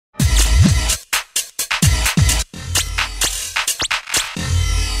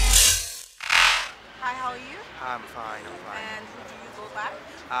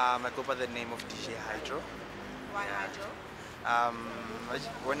I go by the name of DJ Hydro. Why Yeah.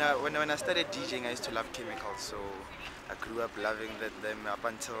 Hydro? When I started DJing, I used to love chemicals, so I grew up loving them up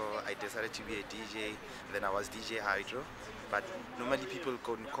until I decided to be a DJ. Then I was DJ Hydro, but normally people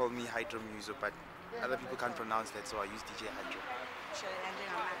call me Hydro Muso, but other people can't pronounce that, so I use DJ Hydro. Sure, ending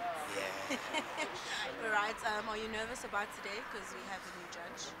on that. Yeah. Alright, are you nervous about today because we have a new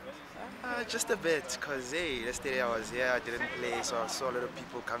judge? Just a bit, cause hey, yesterday I was here, I didn't play, so I saw a lot of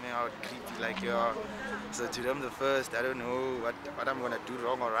people coming out creepy like yo. So today I'm the first. I don't know what I'm gonna do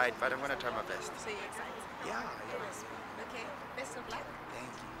wrong or right, but I'm gonna try my best. So you're excited? Yeah. Okay, best of luck.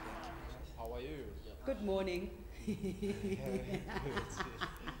 Thank you. How are you? Good morning.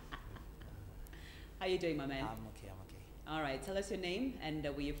 How you doing, my man? I'm okay. All right, tell us your name and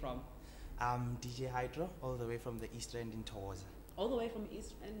where you're from. I'm DJ Hydro, all the way from the East End in Tours. All the way from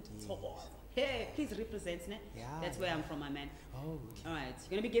East End. Yes. Hey, please represent me. Yeah, That's where I'm from, my man. Oh. All right,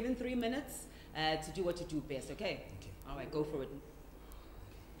 you're gonna be given 3 minutes to do what you do best. Okay. Okay. All right, go for it.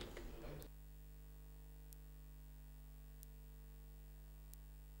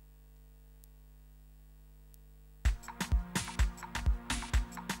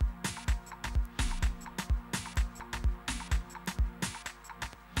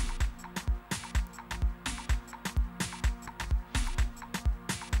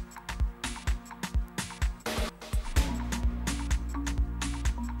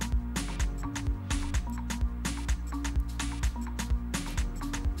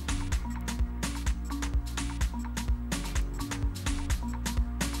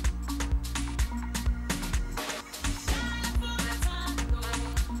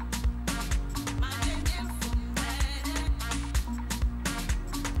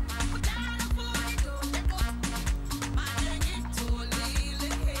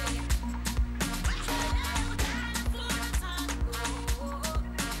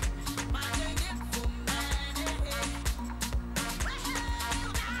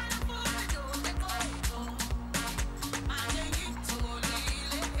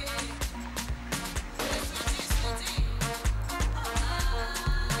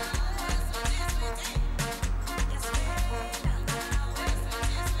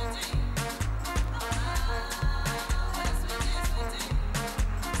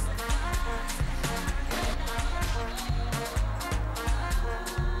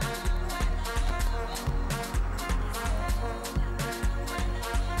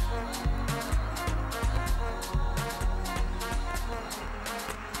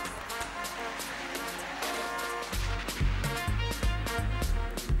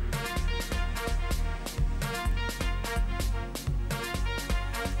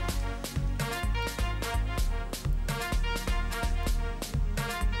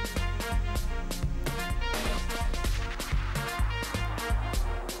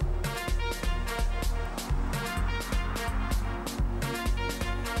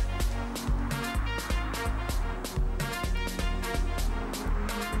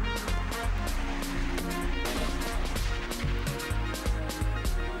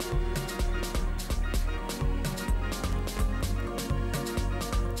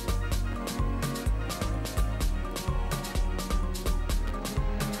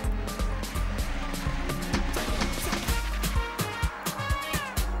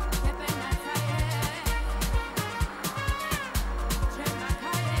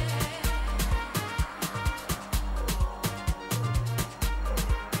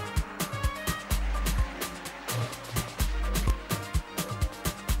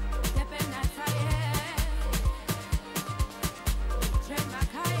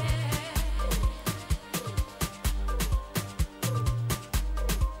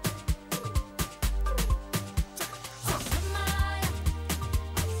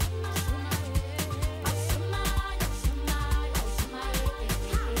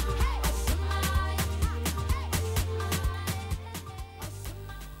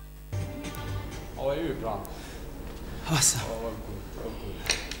 How are you, bro? Awesome. Oh,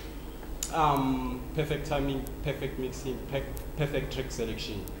 I'm good. Perfect timing, perfect mixing, perfect track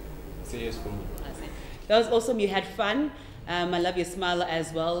selection. Say yes for me. That was awesome. You had fun. I love your smile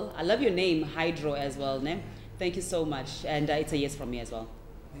as well. I love your name, Hydro, as well. Ne? Thank you so much. And it's a yes from me as well.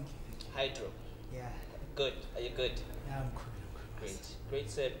 Thank you. Hydro. Yeah. Good. Are you good? Yeah, I'm cool. Great. Great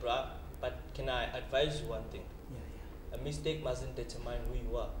said, bruh. But can I advise you one thing? Yeah. A mistake mustn't determine who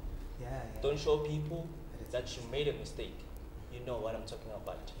you are. Yeah. Don't show people that you made a mistake. You know what I'm talking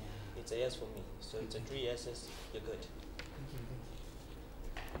about. Yeah. It's a yes for me. So it's a 3 yeses. You're good. Thank you.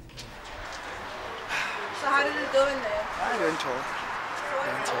 So how did it go in there? I went tall.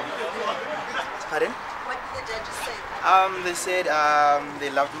 Pardon? What did the judges say? They said they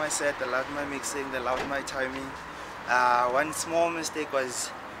loved my set, they loved my mixing, they loved my timing. One small mistake was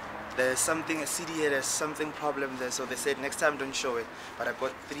there's something, a CD had something problem there, so they said next time don't show it. But I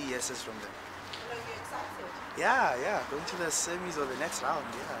got 3 yeses from them. Are you excited? Yeah, going to the semis or the next round,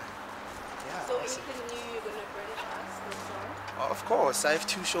 yeah. So anything new you're going to bring us this song? Of course, I have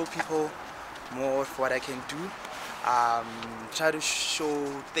to show people more of what I can do. Try to show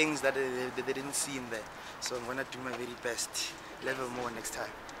things that they didn't see in there. So I'm gonna do my very best, level more next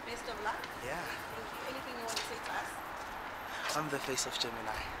time. Best of luck. Yeah. Thank you. Anything you want to say to us? I'm the face of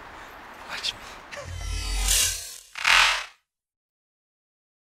Gemini. Watch me.